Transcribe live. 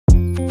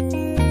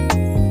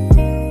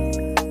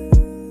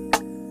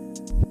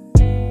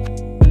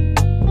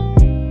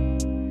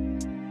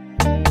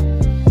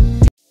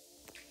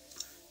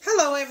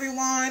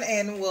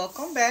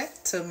welcome back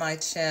to my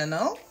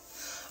channel.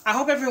 I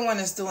hope everyone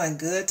is doing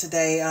good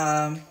today.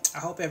 I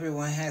hope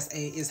everyone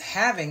is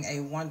having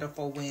a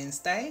wonderful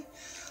Wednesday.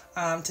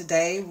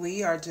 Today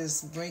we are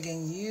just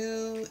bringing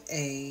you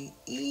a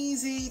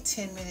easy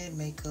 10-minute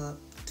makeup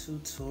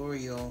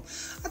tutorial.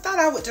 I thought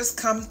I would just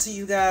come to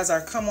you guys or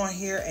come on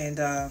here and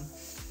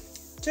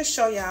just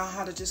show y'all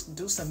how to just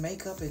do some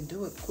makeup and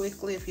do it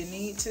quickly if you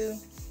need to.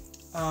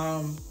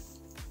 And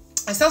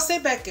so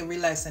sit back and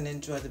relax and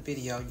enjoy the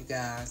video, you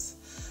guys.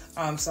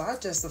 So I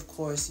just, of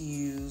course,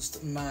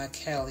 used my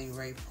Cali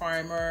Ray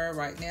Primer.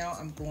 Right now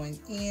I'm going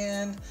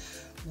in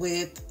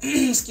with,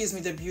 excuse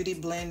me, the Beauty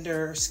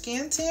Blender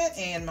Skin Tint.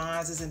 And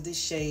mine is in the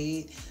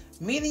shade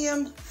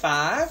Medium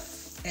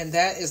 5. And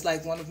that is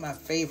like one of my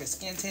favorite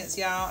skin tints,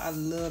 y'all. I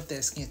love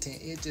that skin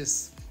tint.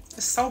 It's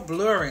so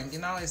blurring, you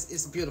know,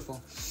 it's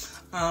beautiful.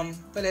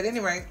 But at any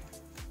rate,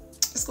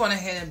 just going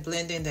ahead and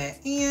blending that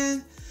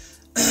in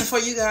for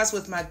you guys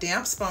with my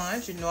damp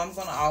sponge. You know I'm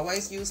going to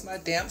always use my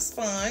damp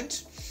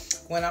sponge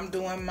when I'm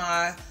doing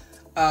my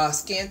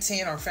skin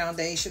tint or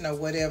foundation or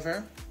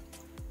whatever.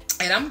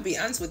 And I'm going to be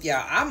honest with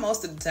y'all, I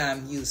most of the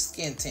time use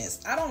skin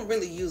tints. I don't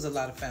really use a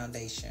lot of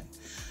foundation.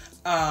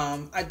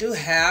 I do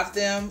have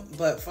them,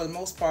 but for the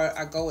most part,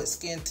 I go with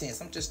skin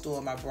tints. I'm just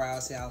doing my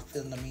brows, y'all,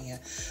 filling them in.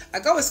 I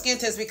go with skin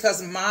tints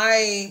because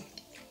my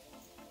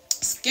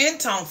skin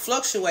tone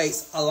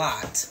fluctuates a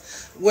lot.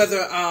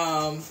 Whether,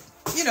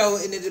 you know,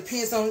 and it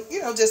depends on,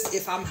 you know, just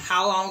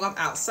how long I'm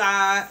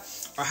outside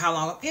or how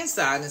long I'm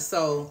inside. And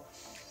so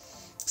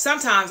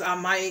sometimes I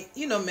might,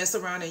 you know, mess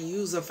around and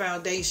use a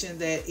foundation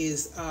that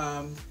is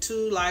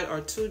too light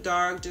or too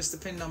dark, just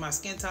depending on my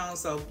skin tone.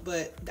 So,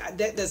 but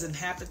that doesn't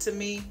happen to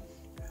me.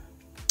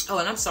 Oh,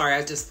 and I'm sorry,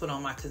 I just put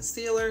on my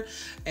concealer,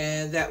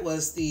 and that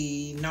was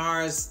the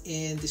Nars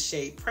in the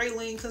shade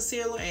Praline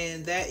concealer,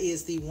 and that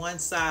is the one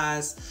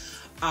size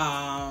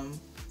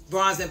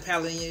bronze and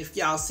palette. If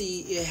y'all see,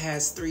 it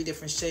has 3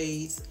 different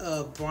shades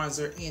of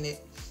bronzer in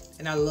it,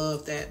 and I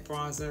love that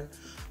bronzer.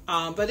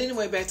 But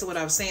anyway, back to what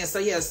I was saying. So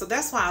yeah, so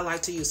that's why I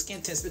like to use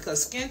skin tints,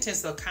 because skin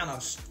tints will kind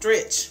of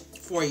stretch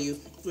for you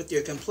with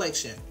your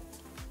complexion,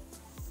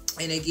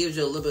 and it gives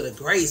you a little bit of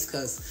grace.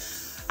 Because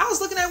I was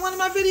looking at one of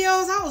my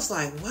videos, I was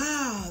like,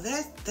 wow,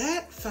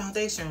 that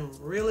foundation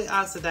really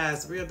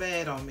oxidized real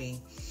bad on me.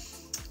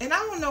 And I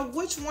don't know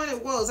which one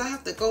it was. I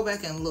have to go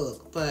back and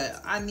look, but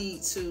I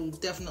need to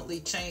definitely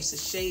change the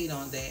shade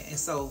on that. And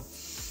so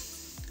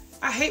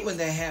I hate when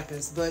that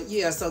happens. But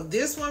yeah, so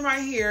this one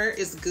right here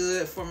is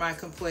good for my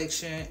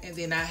complexion. And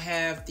then I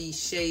have the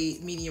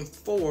shade Medium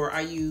 4.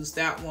 I use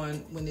that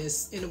one when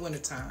it's in the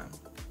wintertime.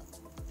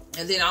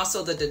 And then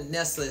also the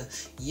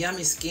Danessa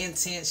Yummy Skin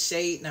Tint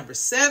shade number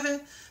 7.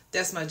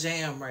 That's my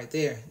jam right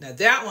there. Now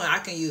that one, I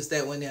can use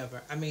that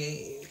whenever. I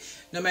mean,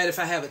 no matter if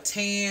I have a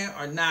tan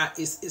or not,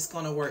 it's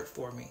going to work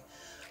for me.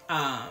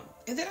 And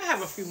then I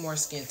have a few more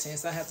skin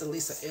tints. I have the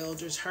Lisa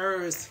Eldridge.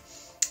 Hers,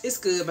 it's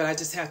good, but I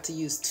just have to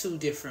use 2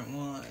 different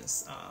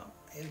ones.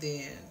 And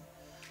then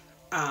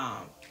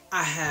I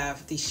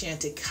have the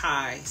Shanty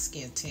Kai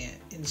skin tint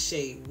in the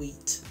shade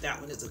Wheat. That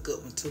one is a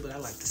good one too, but I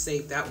like to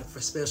save that one for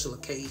special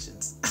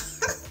occasions.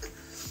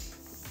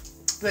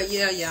 But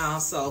yeah, y'all,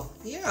 so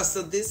yeah,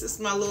 so this is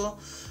my little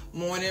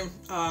morning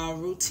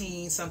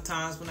routine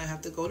sometimes when I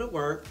have to go to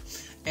work.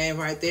 And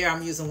right there,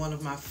 I'm using one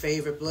of my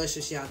favorite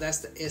blushes, y'all. That's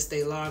the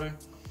Estee Lauder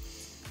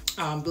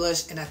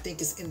blush, and I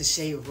think it's in the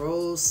shade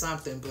Rose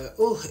something, but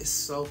oh, it's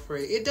so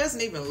pretty. It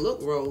doesn't even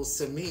look rose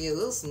to me. It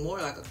looks more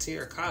like a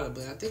terracotta,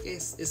 but I think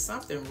it's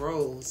something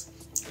rose.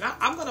 And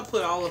I'm gonna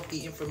put all of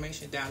the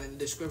information down in the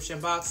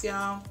description box,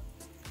 y'all.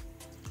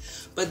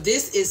 But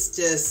this is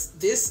just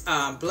this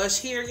blush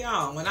here,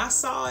 y'all. When I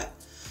saw it,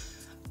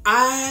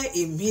 I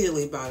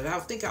immediately bought it. I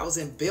think I was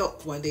in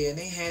Belk one day and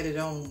they had it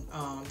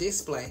on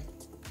display.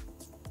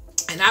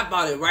 And I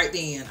bought it right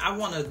then. I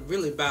want to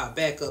really buy a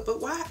backup. But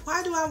why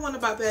do I want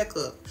to buy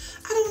backup?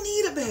 I don't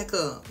need a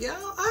backup.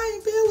 Y'all, I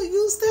ain't barely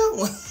used that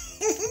one.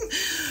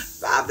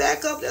 Buy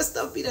backup, that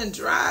stuff be done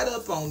dried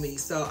up on me.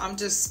 So I'm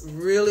just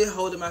really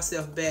holding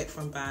myself back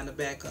from buying a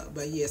backup.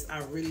 But yes,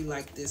 I really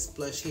like this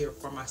blush here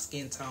for my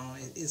skin tone.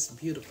 It's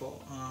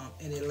beautiful.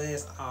 And it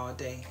lasts all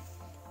day.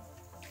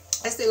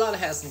 Estee Lauder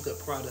has some good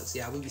products,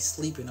 y'all. We be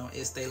sleeping on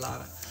Estee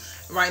Lauder.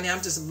 Right now,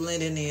 I'm just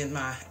blending in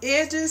my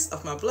edges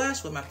of my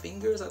blush with my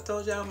fingers. I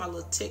told y'all my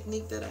little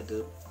technique that I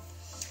do.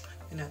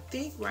 And I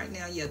think right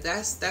now, yeah,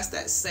 that's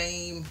that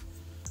same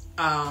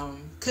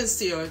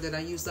concealer that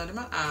I used under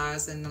my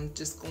eyes. And I'm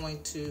just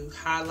going to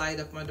highlight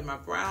up under my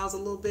brows a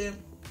little bit.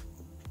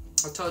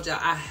 I told y'all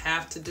I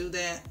have to do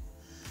that.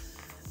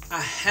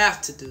 I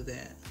have to do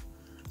that.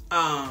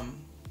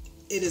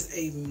 It is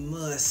a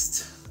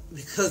must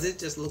because it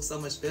just looks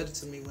so much better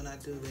to me when I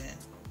do that.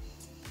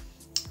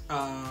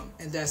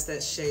 And that's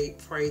that shade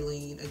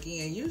Praline.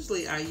 Again,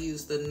 usually I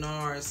use the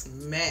Nars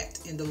matte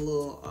in the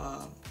little,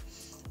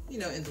 you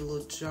know, in the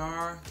little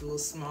jar, the little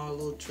small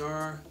little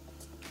jar.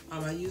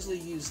 I usually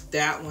use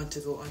that one to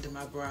go under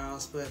my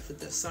brows, but for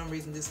some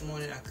reason this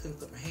morning I couldn't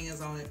put my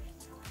hands on it.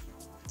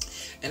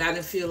 And I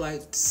didn't feel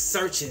like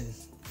searching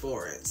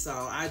for it. So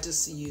I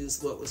just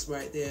used what was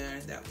right there,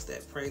 and that was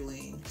that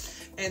Praline.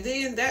 And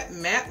then that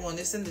matte one,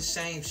 it's in the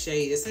same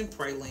shade. It's in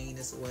Praline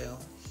as well.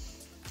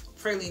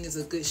 Praline is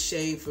a good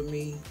shade for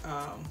me,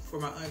 for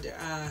my under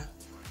eye.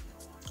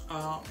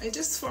 And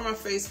just for my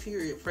face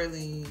period,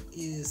 Praline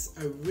is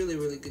a really,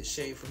 really good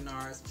shade from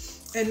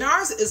Nars. And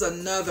Nars is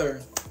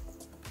another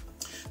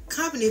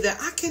company that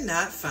I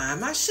cannot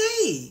find my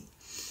shade.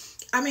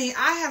 I mean,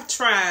 I have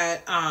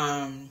tried,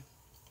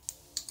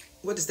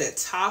 what is that,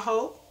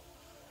 Tahoe?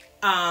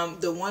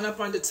 The one up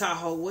under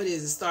Tahoe, what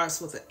is it?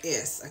 Starts with an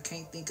S. I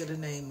can't think of the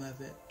name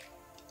of it.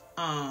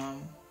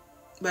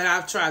 But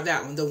I've tried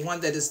that one. The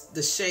one that is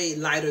the shade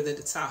lighter than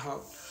the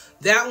Tahoe.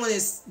 That one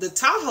is, the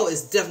Tahoe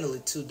is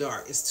definitely too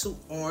dark. It's too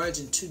orange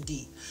and too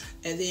deep.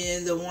 And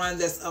then the one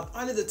that's up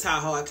under the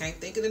Tahoe, I can't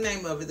think of the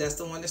name of it. That's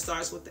the one that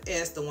starts with the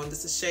S, the one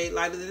that's a shade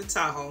lighter than the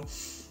Tahoe.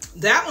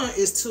 That one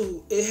is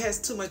too, it has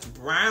too much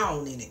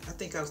brown in it. I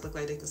think I was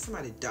looking like that because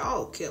somebody's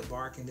dog kept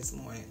barking this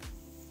morning.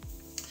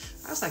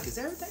 I was like, is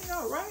everything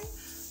all right?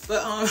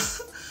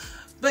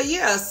 But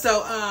yeah,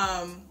 so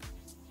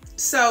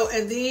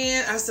and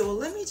then I said, well,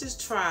 let me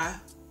just try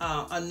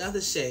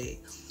another shade.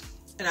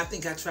 And I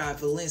think I tried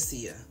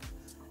Valencia.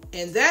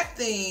 And that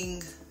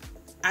thing,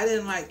 I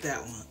didn't like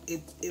that one.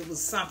 It was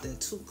something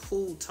too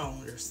cool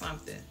toned or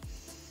something.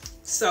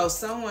 So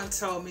someone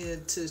told me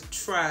to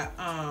try,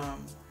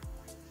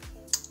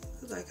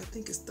 like I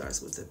think it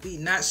starts with a B,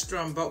 not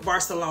Strum, but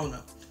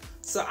Barcelona.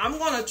 So I'm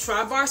going to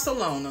try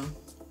Barcelona.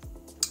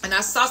 And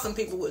I saw some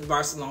people with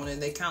Barcelona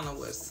and they kind of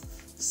was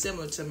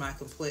similar to my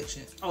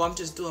complexion. Oh, I'm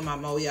just doing my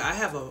mole. Yeah, I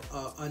have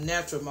a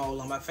natural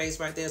mole on my face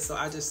right there. So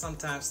I just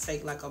sometimes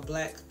take like a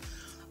black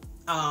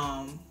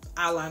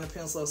eyeliner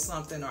pencil or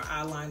something, or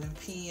eyeliner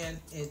pen,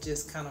 and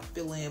just kind of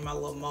fill in my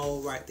little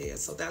mole right there.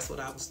 So that's what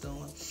I was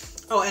doing.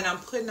 Oh, and I'm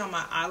putting on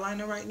my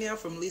eyeliner right now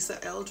from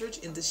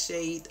Eldride in the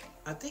shade,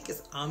 I think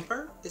it's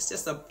Ember. It's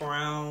just a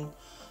brown,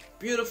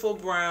 beautiful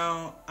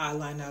brown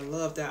eyeliner. I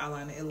love that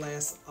eyeliner. It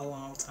lasts a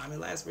long time. It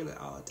lasts really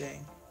all day.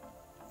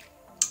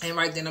 And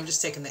right then I'm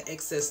just taking the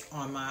excess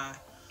on my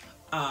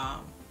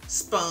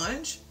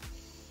sponge,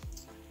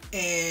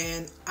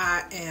 and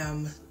I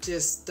am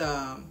just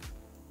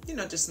you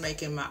know, just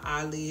making my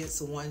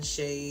eyelids one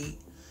shade,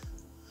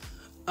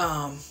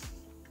 and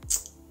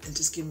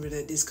just getting rid of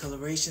that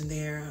discoloration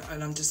there.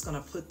 And I'm just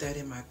gonna put that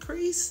in my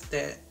crease,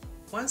 that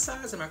one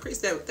size in my crease.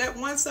 That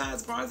one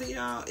size bronzer,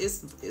 y'all,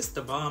 it's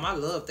the bomb. I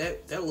love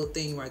that little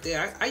thing right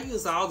there. I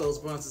use all those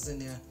bronzers in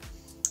there.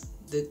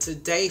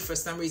 Today, for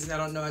some reason, I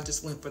don't know, I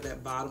just went for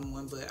that bottom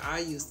one, but I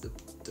used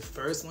the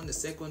first one, the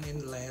second one,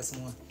 and the last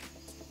one.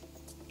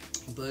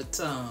 But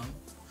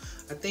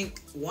I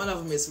think one of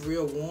them is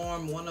real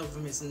warm, one of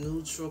them is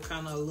neutral,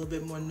 kind of a little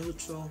bit more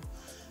neutral,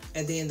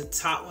 and then the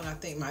top one I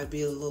think might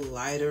be a little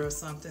lighter or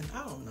something.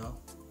 I don't know,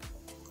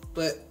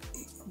 but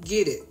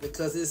get it,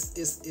 because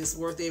it's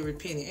worth every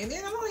penny. And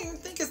then I don't even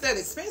think it's that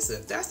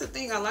expensive. That's the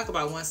thing I like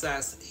about One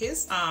Size.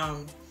 His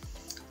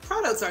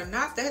products are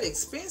not that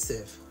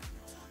expensive.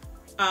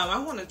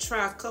 I want to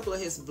try a couple of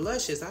his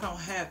blushes. I don't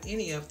have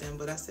any of them,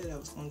 but I said I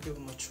was going to give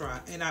them a try.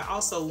 And I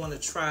also want to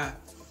try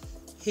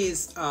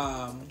his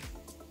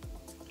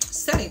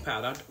setting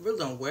powder. I really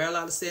don't wear a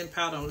lot of setting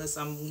powder unless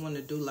I'm going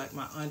to do like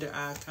my under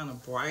eye kind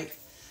of bright.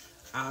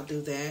 I'll do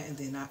that. And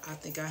then I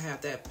think I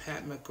have that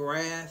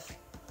McGrath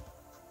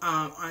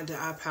under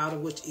eye powder,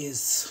 which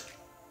is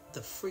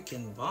the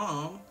freaking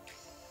bomb.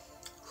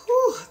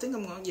 Whew, I think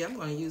I'm going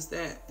to use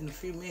that in a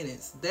few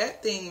minutes.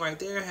 That thing right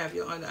there have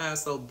your under eye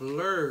so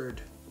blurred.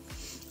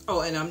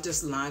 Oh, and I'm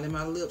just lining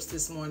my lips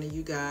this morning,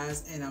 you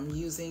guys, and I'm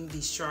using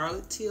the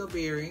Charlotte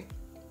Tilbury.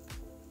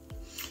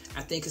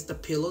 I think it's the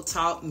Pillow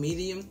Talk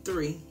Medium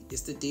 3.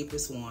 It's the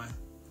deepest one.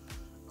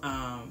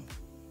 And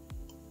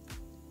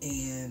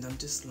I'm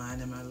just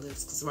lining my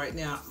lips, because right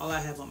now, all I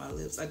have on my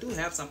lips, I do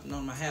have something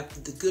on my, I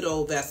have the good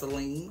old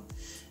Vaseline.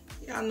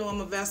 Y'all know I'm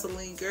a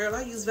Vaseline girl.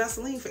 I use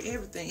Vaseline for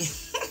everything.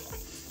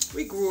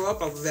 We grew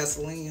up off of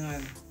Vaseline,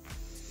 honey.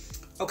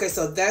 Okay,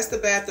 so that's the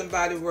Bath &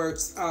 Body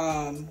Works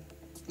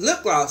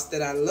lip gloss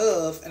that I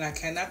love, and I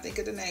cannot think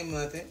of the name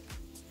of it.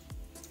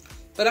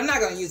 But I'm not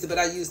going to use it, but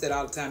I use that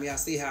all the time. Y'all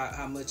see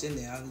how much in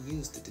there. I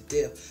used it to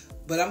death.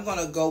 But I'm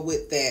going to go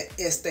with that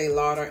Estee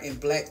Lauder and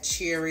Black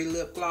Cherry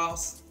lip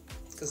gloss,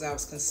 because I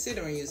was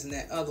considering using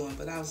that other one,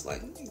 but I was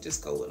like, let me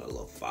just go with a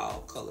little fall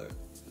color,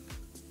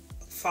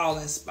 fall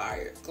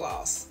inspired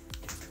gloss.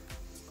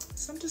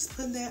 So I'm just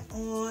putting that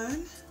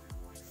on.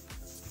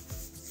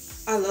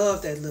 I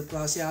love that lip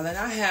gloss, y'all. And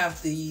I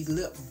have the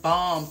lip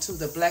balm too,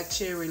 the Black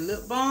Cherry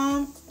lip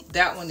balm.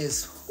 That one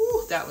is,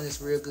 whew, that one is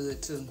real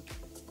good too.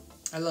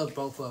 I love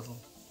both of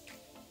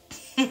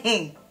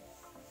them.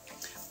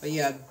 But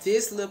yeah,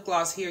 this lip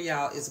gloss here,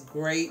 y'all, is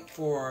great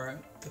for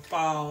the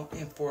fall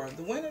and for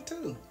the winter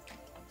too.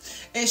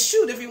 And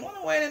shoot, if you want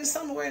to wear it in the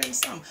summer, wear it in the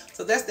summer.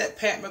 So that's that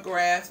Pat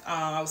McGrath.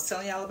 I was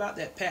telling y'all about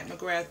that Pat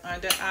McGrath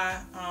under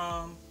eye.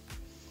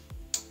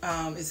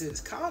 Is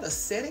it called a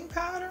setting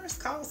powder? It's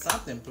called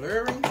something,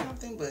 blurring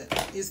something, but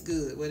it's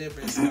good,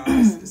 whatever it's called.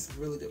 It's a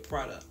really good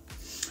product.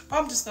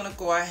 I'm just going to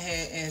go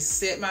ahead and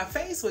set my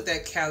face with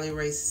that Cali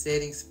Ray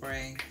setting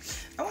spray.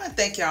 I want to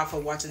thank y'all for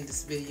watching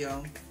this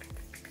video.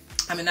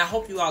 I mean, I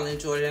hope you all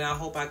enjoyed it, and I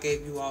hope I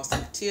gave you all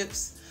some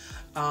tips.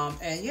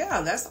 And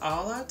yeah, that's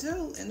all I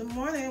do in the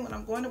morning when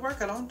I'm going to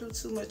work. I don't do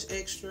too much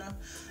extra.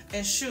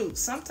 And shoot,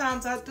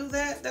 sometimes I do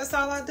that. That's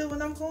all I do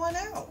when I'm going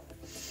out.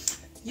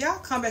 Y'all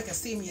come back and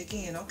see me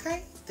again,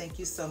 okay? Thank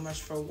you so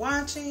much for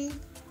watching.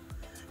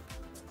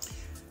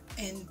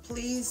 And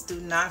please do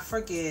not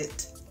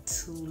forget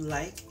to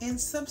like and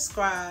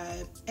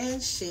subscribe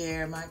and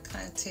share my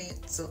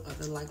content so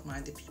other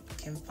like-minded people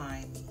can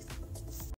find me.